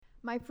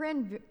My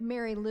friend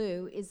Mary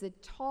Lou is a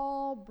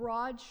tall,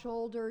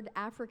 broad-shouldered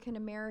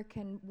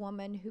African-American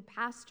woman who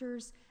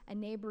pastors a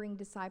neighboring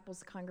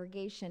disciples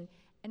congregation.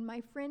 And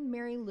my friend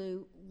Mary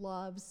Lou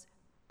loves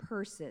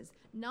purses,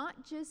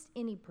 not just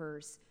any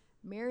purse.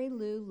 Mary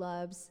Lou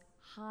loves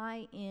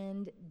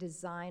high-end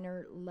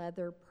designer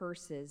leather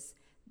purses,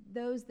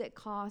 those that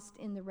cost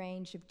in the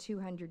range of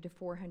 $200 to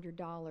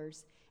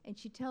 $400. And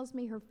she tells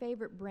me her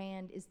favorite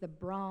brand is the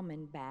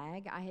Brahmin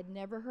bag. I had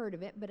never heard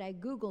of it, but I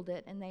Googled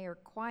it, and they are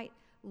quite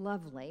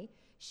lovely.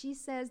 She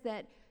says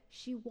that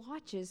she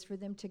watches for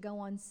them to go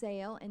on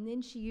sale, and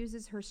then she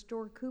uses her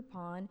store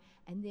coupon,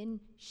 and then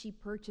she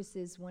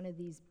purchases one of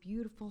these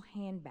beautiful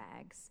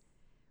handbags.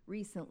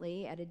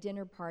 Recently, at a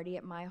dinner party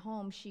at my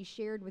home, she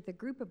shared with a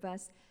group of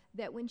us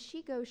that when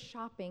she goes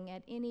shopping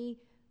at any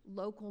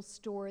local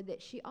store,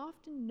 that she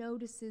often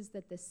notices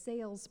that the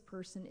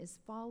salesperson is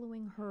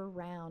following her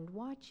around,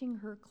 watching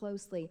her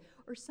closely,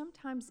 or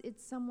sometimes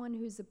it's someone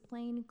who's a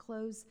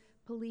plainclothes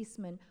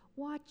policeman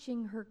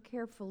watching her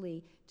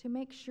carefully to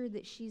make sure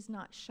that she's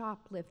not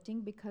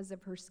shoplifting because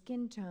of her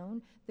skin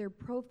tone. They're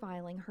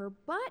profiling her.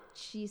 But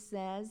she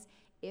says,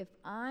 if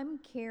I'm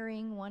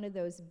carrying one of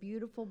those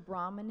beautiful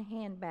Brahmin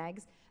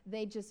handbags,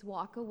 they just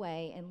walk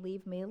away and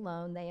leave me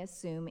alone. They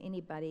assume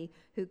anybody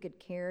who could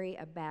carry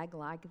a bag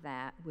like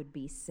that would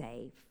be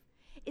safe.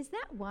 Is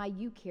that why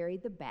you carry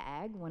the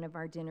bag? One of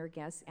our dinner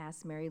guests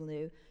asked Mary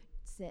Lou.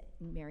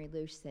 Mary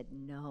Lou said,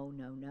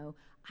 no.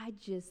 I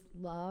just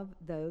love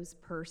those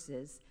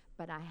purses,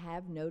 but I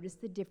have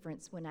noticed the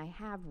difference when I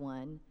have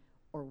one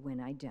or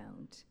when I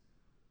don't.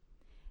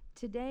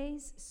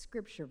 Today's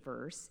scripture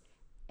verse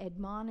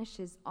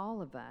admonishes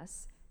all of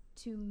us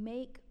to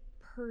make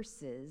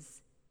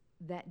purses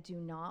that do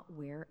not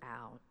wear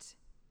out.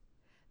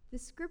 The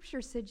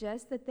scripture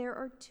suggests that there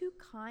are two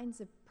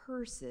kinds of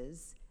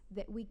purses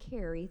that we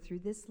carry through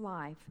this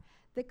life.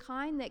 The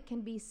kind that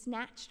can be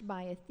snatched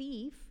by a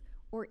thief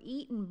or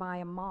eaten by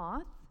a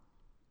moth.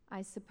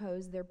 I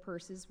suppose their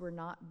purses were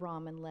not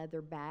Brahmin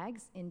leather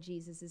bags in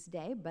Jesus'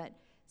 day, but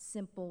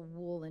simple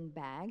woolen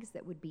bags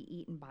that would be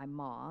eaten by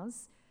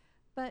moths.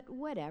 But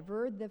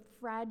whatever, the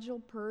fragile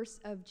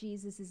purse of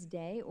Jesus'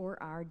 day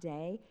or our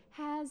day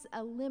has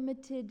a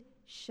limited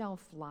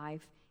shelf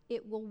life.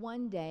 It will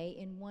one day,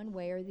 in one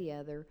way or the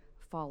other,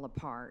 fall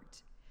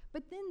apart.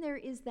 But then there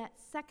is that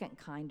second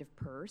kind of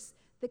purse,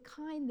 the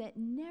kind that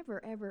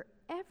never,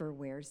 ever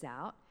wears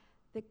out,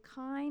 the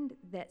kind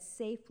that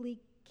safely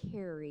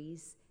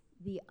carries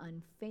the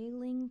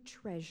unfailing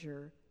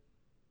treasure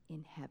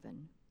in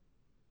heaven.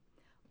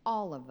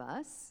 All of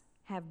us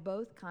have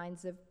both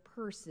kinds of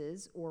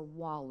purses or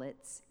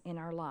wallets in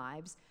our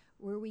lives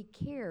where we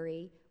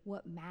carry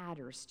what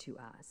matters to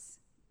us.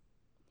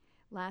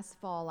 Last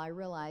fall, I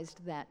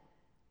realized that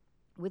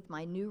with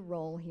my new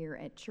role here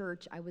at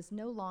church, I was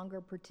no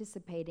longer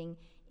participating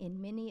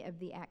in many of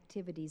the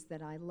activities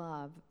that I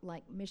love,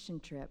 like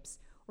mission trips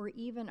or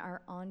even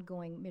our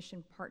ongoing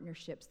mission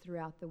partnerships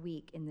throughout the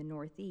week in the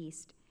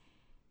Northeast.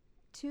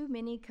 Too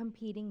many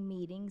competing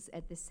meetings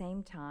at the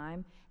same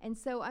time. And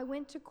so I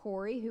went to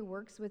Corey, who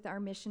works with our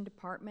mission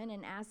department,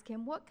 and asked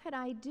him, what could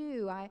I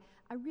do? I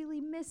really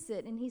miss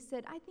it. And he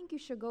said, I think you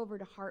should go over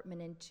to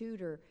Hartman and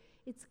tutor.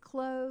 It's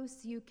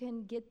close. You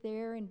can get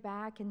there and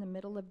back in the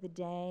middle of the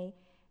day.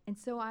 And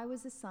so I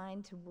was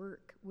assigned to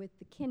work with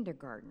the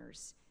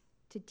kindergartners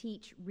to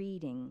teach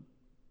reading.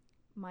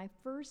 My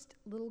first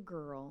little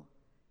girl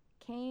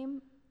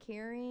came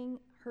carrying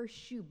her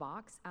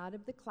shoebox out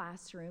of the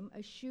classroom,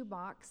 a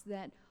shoebox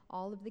that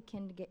all of the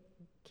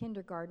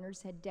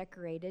kindergartners had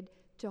decorated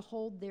to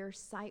hold their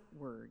sight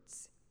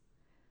words.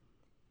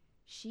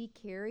 She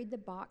carried the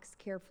box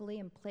carefully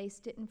and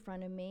placed it in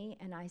front of me,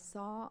 and I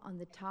saw on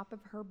the top of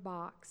her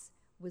box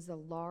was a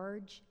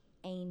large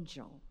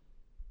angel.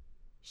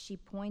 She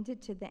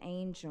pointed to the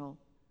angel.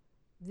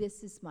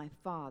 This is my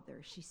father,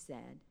 she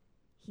said.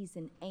 He's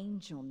an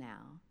angel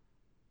now.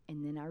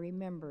 And then I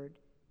remembered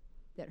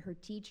that her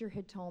teacher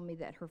had told me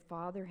that her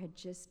father had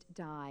just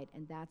died,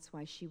 and that's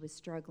why she was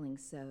struggling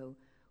so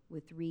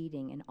with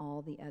reading and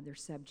all the other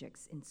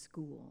subjects in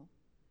school.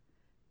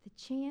 The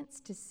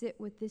chance to sit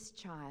with this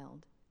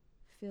child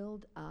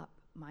filled up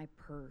my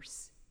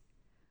purse.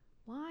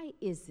 Why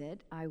is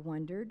it, I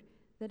wondered,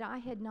 that I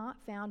had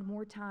not found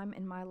more time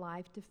in my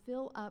life to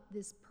fill up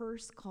this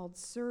purse called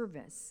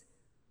service?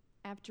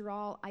 After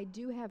all, I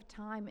do have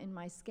time in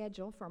my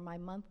schedule for my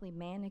monthly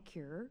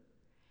manicure,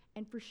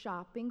 and for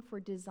shopping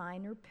for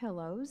designer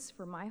pillows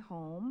for my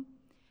home,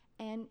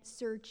 and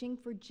searching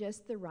for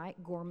just the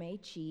right gourmet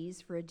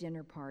cheese for a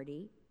dinner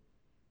party.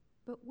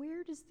 But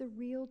where does the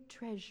real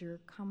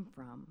treasure come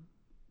from?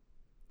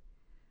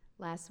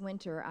 Last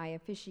winter, I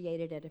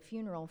officiated at a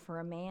funeral for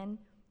a man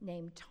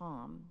named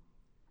Tom.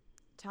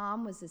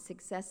 Tom was a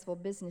successful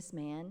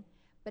businessman,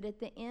 but at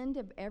the end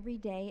of every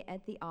day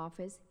at the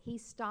office, he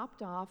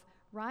stopped off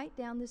right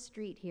down the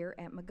street here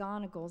at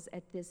McGonagall's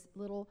at this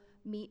little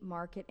meat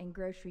market and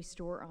grocery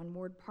store on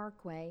Ward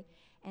Parkway,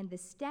 and the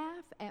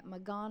staff at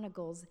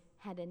McGonagall's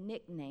had a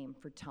nickname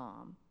for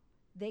Tom.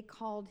 They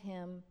called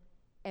him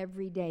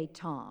Everyday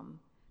Tom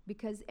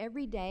because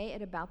every day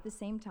at about the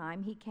same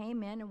time, he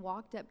came in and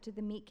walked up to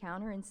the meat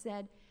counter and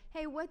said,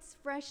 "Hey, what's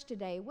fresh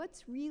today?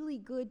 What's really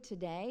good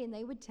today?" And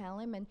they would tell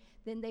him, and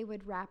then they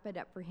would wrap it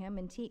up for him,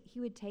 and he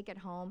would take it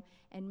home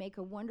and make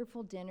a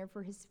wonderful dinner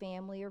for his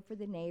family or for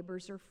the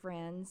neighbors or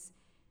friends.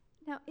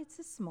 Now, it's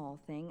a small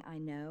thing, I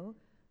know,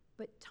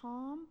 but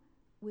Tom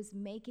was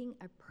making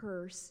a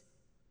purse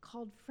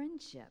called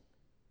friendship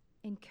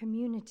and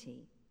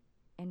community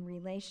and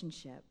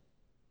relationship.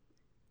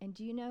 And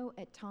do you know,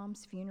 at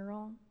Tom's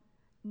funeral,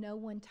 no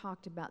one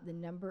talked about the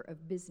number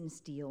of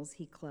business deals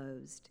he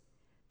closed.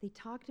 They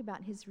talked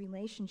about his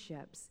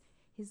relationships,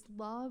 his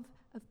love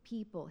of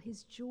people,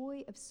 his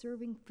joy of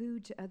serving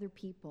food to other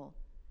people.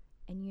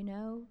 And you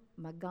know,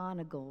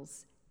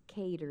 McGonagall's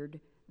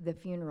catered the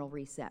funeral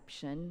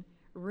reception.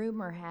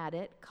 Rumor had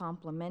it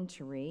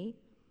complimentary.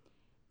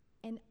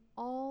 And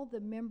all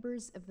the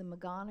members of the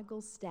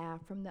McGonagall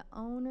staff, from the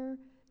owner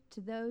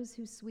to those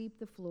who sweep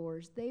the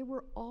floors, they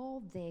were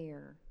all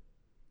there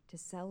to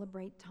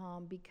celebrate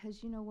Tom,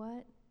 because you know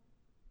what?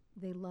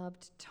 They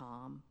loved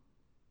Tom.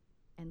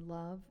 And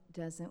love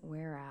doesn't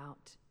wear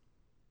out.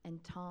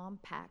 And Tom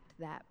packed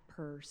that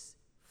purse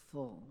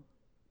full.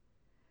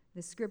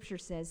 The scripture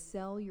says,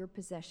 "Sell your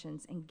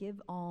possessions and give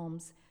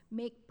alms.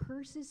 Make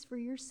purses for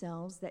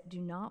yourselves that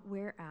do not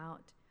wear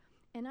out."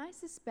 And I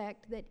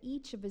suspect that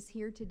each of us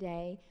here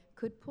today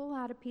could pull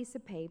out a piece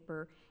of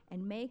paper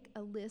and make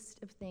a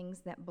list of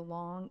things that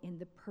belong in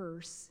the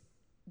purse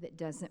that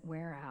doesn't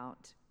wear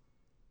out.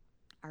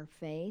 Our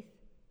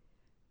faith,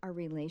 our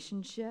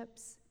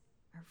relationships,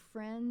 our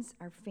friends,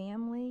 our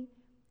family,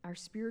 our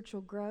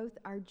spiritual growth,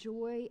 our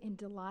joy and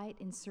delight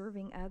in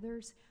serving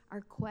others,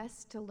 our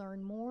quest to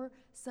learn more.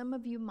 Some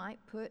of you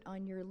might put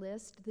on your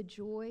list the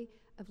joy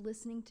of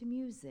listening to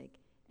music,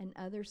 and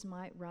others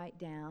might write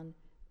down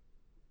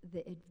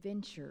the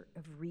adventure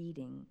of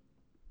reading.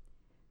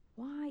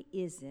 Why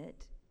is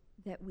it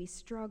that we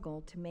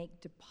struggle to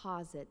make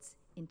deposits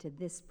into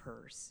this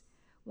purse?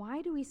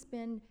 Why do we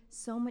spend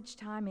so much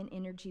time and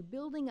energy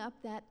building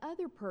up that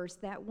other purse,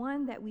 that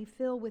one that we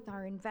fill with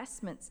our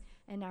investments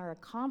and our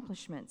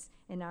accomplishments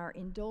and our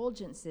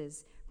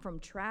indulgences, from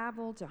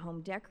travel to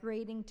home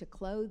decorating to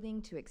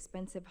clothing to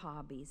expensive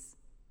hobbies?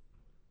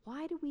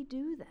 Why do we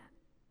do that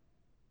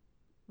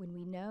when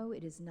we know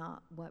it is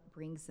not what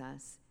brings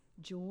us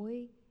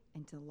joy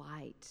and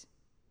delight?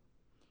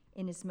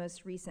 In his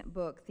most recent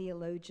book,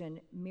 theologian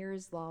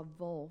Miroslav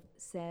Volf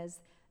says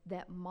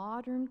that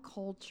modern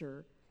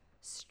culture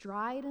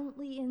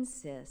stridently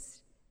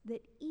insists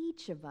that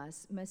each of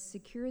us must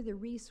secure the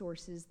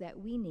resources that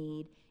we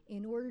need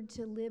in order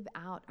to live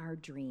out our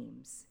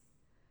dreams.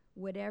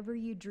 Whatever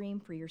you dream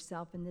for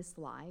yourself in this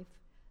life,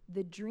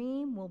 the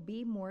dream will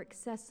be more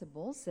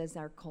accessible, says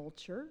our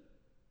culture,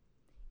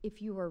 if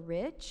you are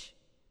rich,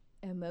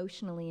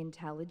 emotionally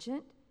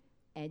intelligent,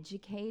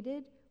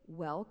 educated,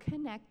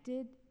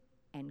 well-connected,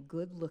 and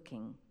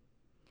good-looking.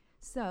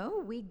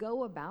 So we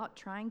go about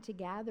trying to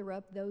gather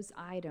up those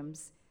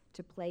items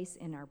to place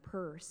in our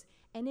purse.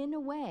 And in a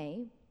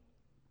way,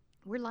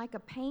 we're like a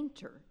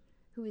painter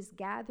who is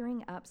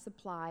gathering up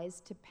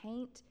supplies to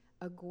paint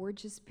a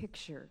gorgeous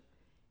picture.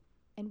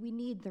 And we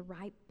need the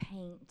right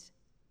paint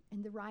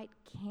and the right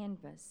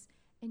canvas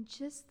and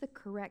just the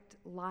correct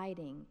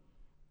lighting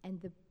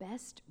and the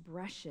best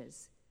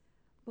brushes.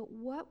 But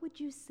what would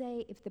you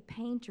say if the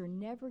painter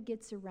never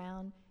gets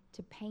around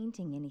to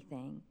painting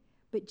anything,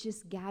 but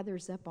just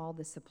gathers up all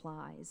the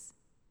supplies?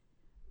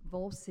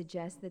 Volf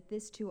suggests that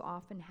this too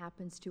often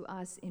happens to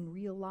us in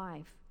real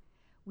life.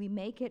 We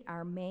make it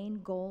our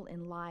main goal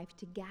in life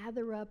to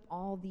gather up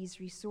all these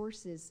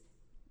resources.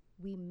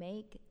 We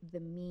make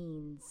the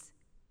means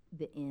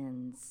the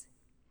ends.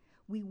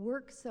 We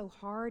work so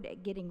hard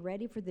at getting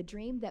ready for the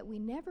dream that we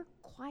never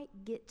quite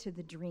get to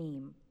the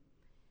dream.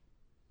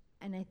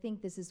 And I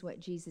think this is what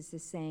Jesus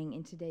is saying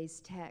in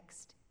today's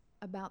text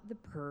about the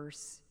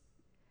purse.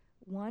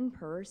 One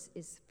purse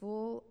is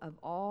full of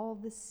all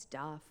the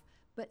stuff,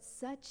 but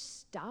such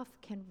stuff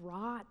can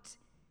rot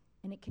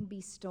and it can be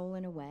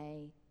stolen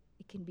away.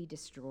 It can be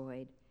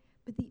destroyed.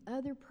 But the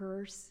other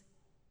purse,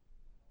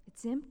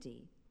 it's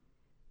empty.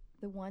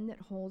 The one that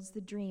holds the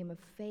dream of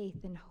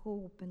faith and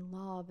hope and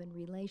love and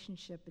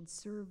relationship and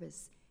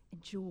service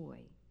and joy.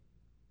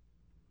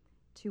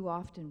 Too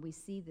often we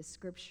see the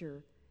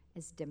scripture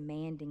as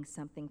demanding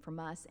something from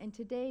us. And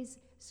today's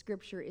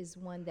scripture is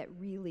one that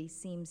really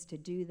seems to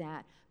do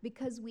that,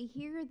 because we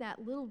hear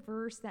that little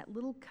verse, that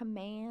little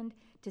command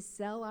to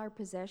sell our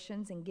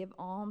possessions and give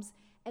alms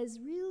as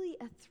really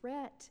a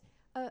threat,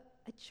 a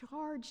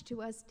charge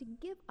to us to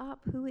give up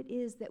who it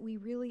is that we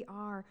really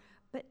are.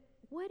 But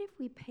what if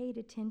we paid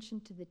attention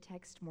to the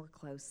text more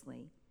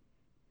closely?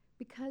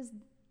 Because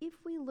if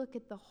we look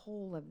at the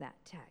whole of that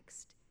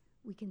text,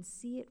 we can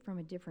see it from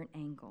a different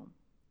angle.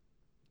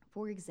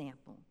 For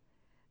example,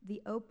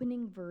 the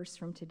opening verse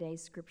from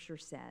today's scripture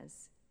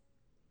says,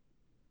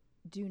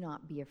 "Do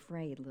not be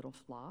afraid, little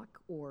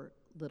flock," or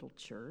little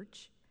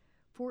church,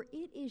 "for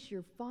it is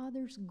your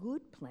Father's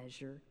good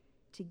pleasure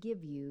to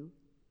give you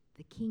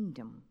the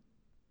kingdom."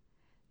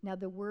 Now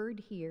the word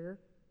here,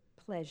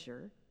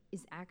 pleasure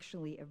is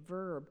actually a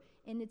verb,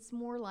 and it's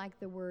more like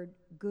the word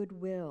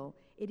goodwill.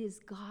 It is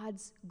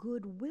God's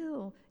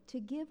goodwill to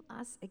give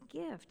us a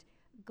gift.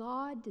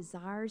 God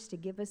desires to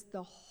give us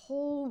the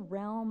whole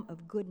realm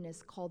of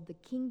goodness called the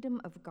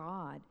kingdom of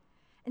God.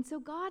 And so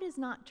God is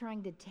not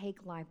trying to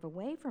take life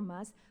away from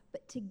us,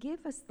 but to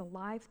give us the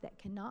life that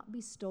cannot be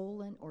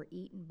stolen or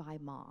eaten by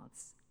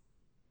moths.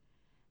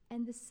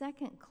 And the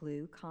second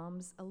clue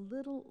comes a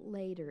little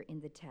later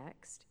in the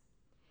text.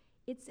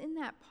 It's in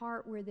that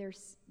part where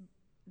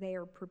they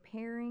are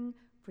preparing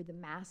for the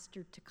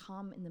master to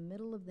come in the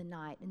middle of the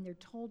night, and they're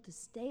told to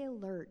stay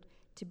alert,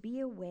 to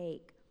be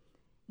awake,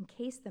 in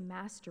case the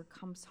master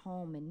comes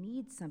home and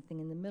needs something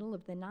in the middle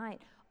of the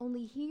night.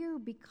 Only here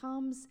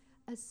becomes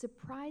a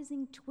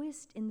surprising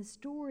twist in the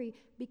story,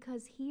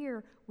 because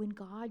here, when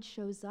God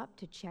shows up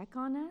to check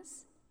on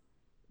us,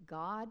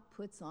 God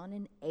puts on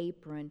an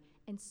apron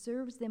and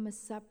serves them a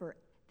supper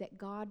that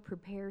God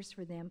prepares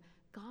for them.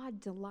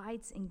 God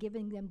delights in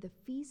giving them the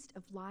feast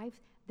of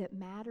life that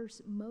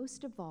matters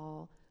most of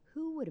all.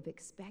 Who would have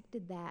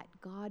expected that?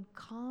 God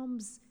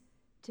comes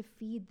to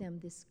feed them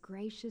this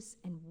gracious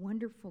and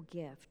wonderful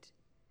gift.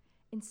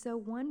 And so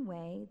one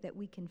way that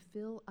we can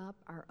fill up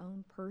our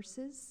own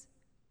purses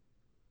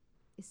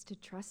is to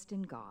trust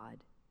in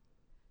God.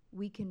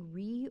 We can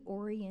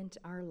reorient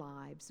our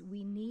lives.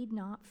 We need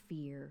not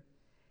fear,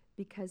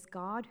 because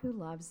God, who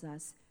loves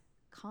us,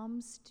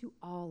 comes to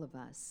all of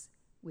us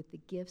with the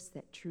gifts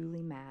that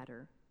truly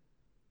matter.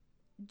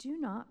 Do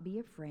not be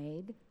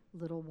afraid,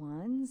 little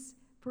ones,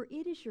 for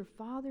it is your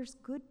Father's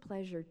good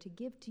pleasure to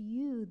give to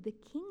you the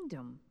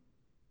kingdom.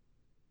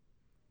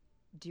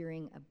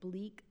 During a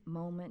bleak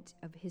moment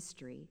of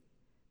history,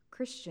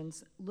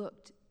 Christians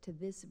looked to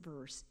this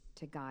verse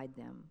to guide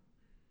them.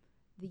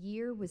 The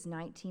year was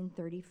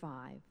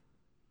 1935.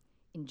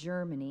 In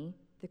Germany,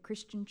 the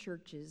Christian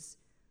churches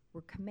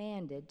were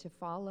commanded to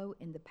follow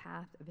in the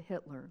path of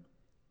Hitler.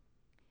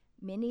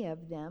 Many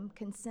of them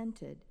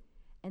consented,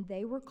 and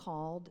they were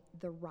called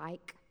the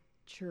Reich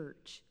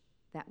Church.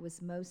 That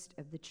was most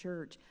of the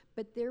church.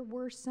 But there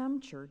were some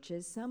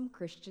churches, some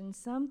Christians,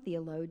 some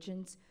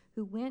theologians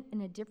who went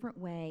in a different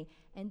way,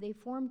 and they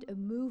formed a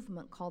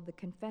movement called the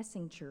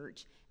Confessing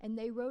Church, and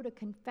they wrote a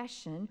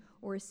confession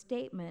or a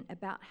statement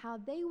about how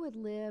they would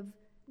live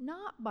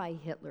not by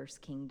Hitler's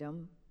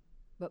kingdom,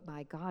 but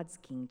by God's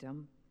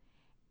kingdom.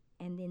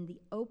 And in the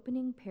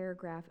opening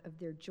paragraph of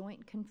their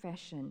joint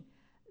confession,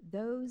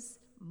 those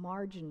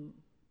margin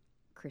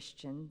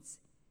Christians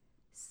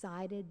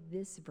cited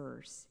this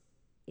verse: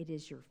 "It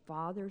is your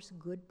Father's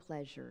good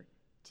pleasure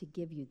to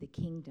give you the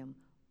kingdom."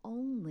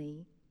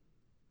 Only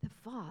the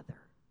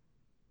Father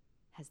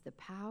has the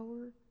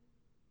power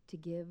to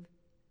give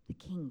the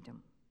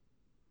kingdom.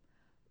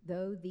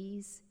 Though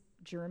these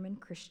German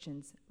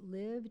Christians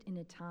lived in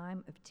a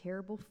time of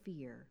terrible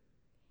fear,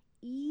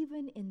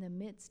 even in the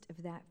midst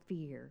of that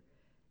fear,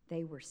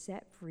 they were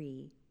set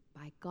free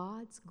by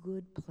God's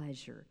good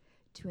pleasure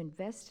to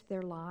invest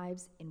their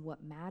lives in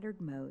what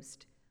mattered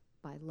most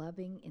by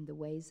loving in the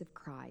ways of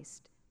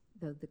Christ,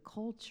 though the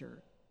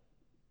culture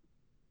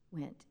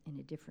went in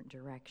a different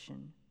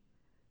direction.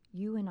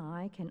 You and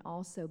I can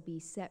also be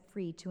set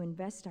free to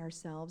invest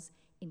ourselves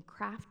in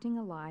crafting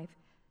a life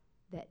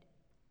that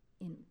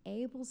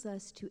enables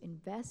us to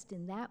invest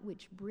in that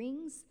which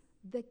brings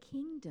the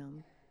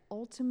kingdom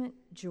ultimate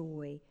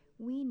joy.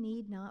 We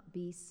need not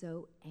be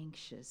so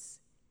anxious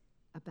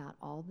about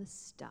all the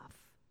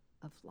stuff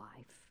of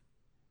life.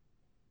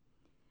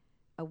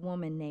 A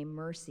woman named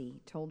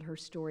Mercy told her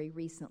story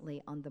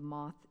recently on the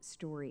Moth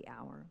Story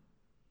Hour.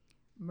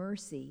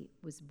 Mercy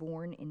was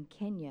born in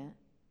Kenya,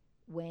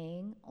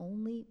 weighing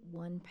only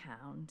 1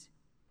 pound.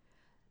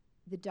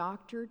 The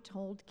doctor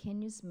told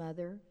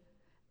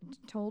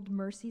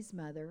Mercy's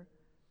mother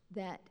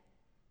that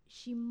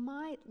she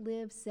might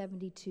live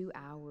 72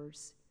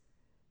 hours.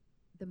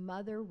 The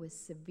mother was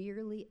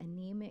severely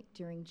anemic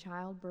during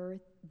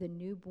childbirth. The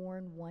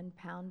newborn 1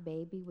 pound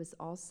baby was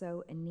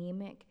also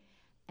anemic,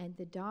 and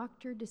the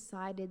doctor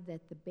decided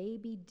that the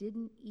baby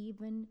didn't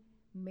even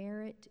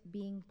merit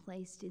being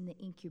placed in the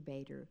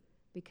incubator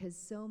because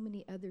so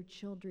many other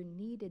children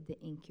needed the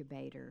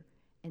incubator,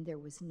 and there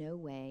was no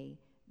way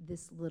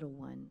this little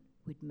one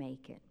would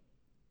make it.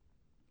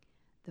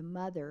 The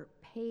mother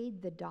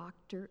paid the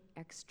doctor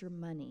extra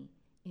money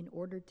in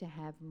order to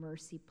have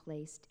Mercy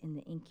placed in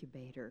the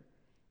incubator,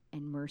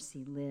 and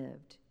Mercy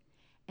lived.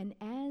 And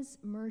as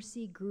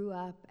Mercy grew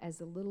up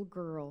as a little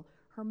girl,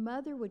 her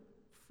mother would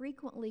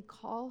frequently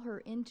call her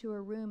into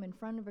a room in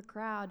front of a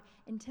crowd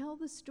and tell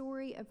the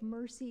story of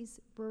Mercy's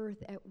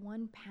birth at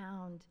 1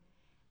 pound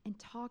and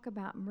talk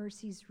about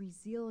Mercy's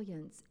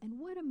resilience and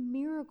what a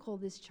miracle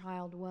this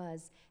child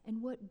was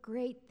and what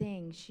great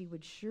things she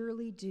would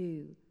surely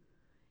do.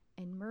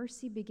 And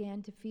Mercy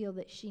began to feel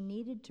that she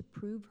needed to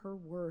prove her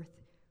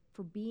worth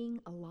for being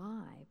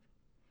alive.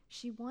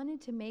 She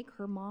wanted to make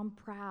her mom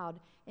proud,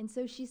 and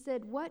so she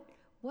said, what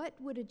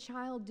would a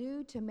child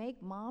do to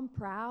make mom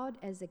proud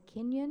as a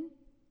Kenyan?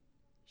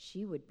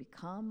 She would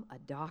become a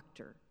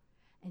doctor.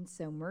 And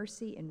so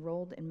Mercy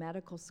enrolled in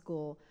medical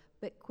school,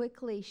 But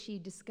quickly she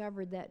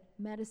discovered that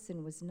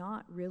medicine was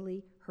not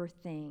really her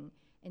thing,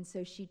 and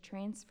so she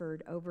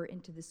transferred over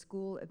into the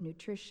School of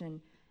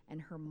Nutrition,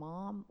 and her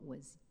mom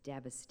was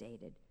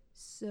devastated,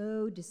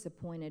 so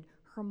disappointed.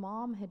 Her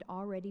mom had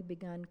already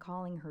begun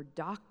calling her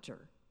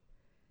doctor.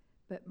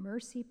 But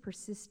Mercy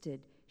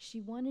persisted. She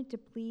wanted to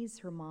please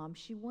her mom.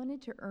 She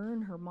wanted to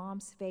earn her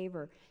mom's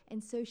favor,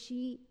 and so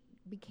she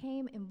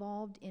became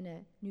involved in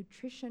a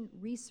nutrition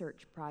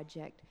research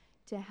project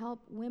to help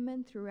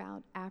women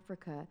throughout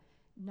Africa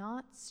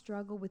not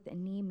struggle with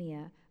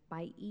anemia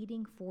by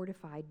eating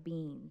fortified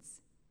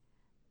beans.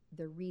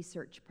 The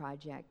research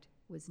project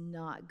was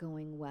not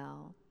going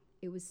well.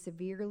 It was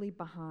severely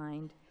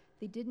behind.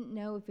 They didn't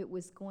know if it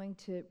was going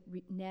to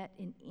net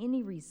in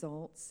any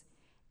results,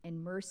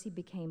 and Mercy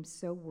became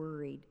so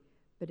worried.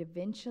 But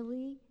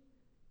eventually,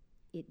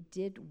 it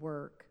did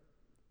work.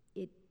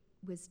 It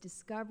was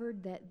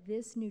discovered that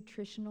this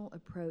nutritional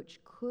approach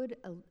could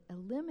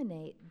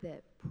eliminate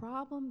the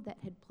problem that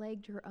had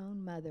plagued her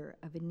own mother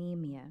of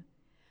anemia.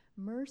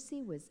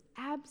 Mercy was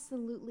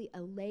absolutely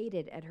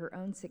elated at her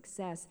own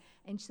success,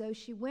 and so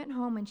she went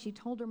home and she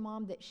told her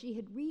mom that she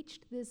had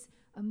reached this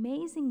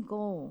amazing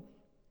goal.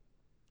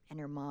 And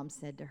her mom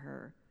said to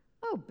her,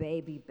 "Oh,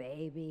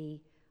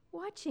 baby,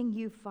 watching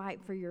you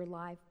fight for your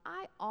life,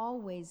 I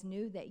always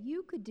knew that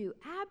you could do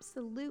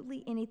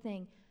absolutely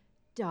anything.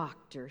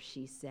 Doctor,"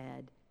 she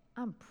said,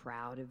 "I'm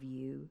proud of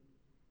you."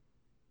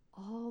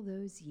 All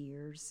those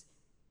years,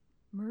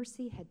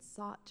 Mercy had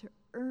sought to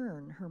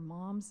earn her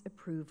mom's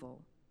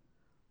approval.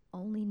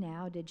 Only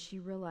now did she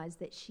realize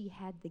that she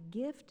had the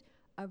gift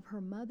of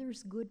her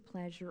mother's good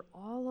pleasure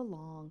all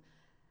along.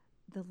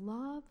 The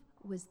love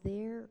was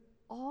there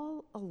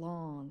all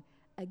along,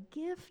 a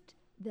gift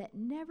that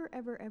never,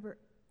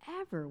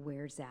 ever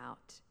wears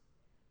out.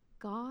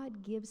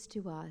 God gives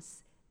to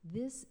us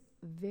this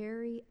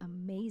very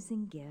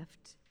amazing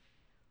gift.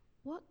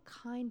 What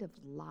kind of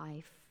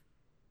life,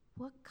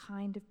 what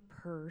kind of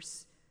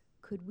purse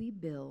could we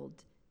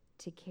build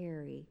to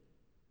carry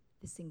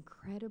this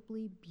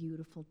incredibly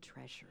beautiful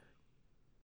treasure?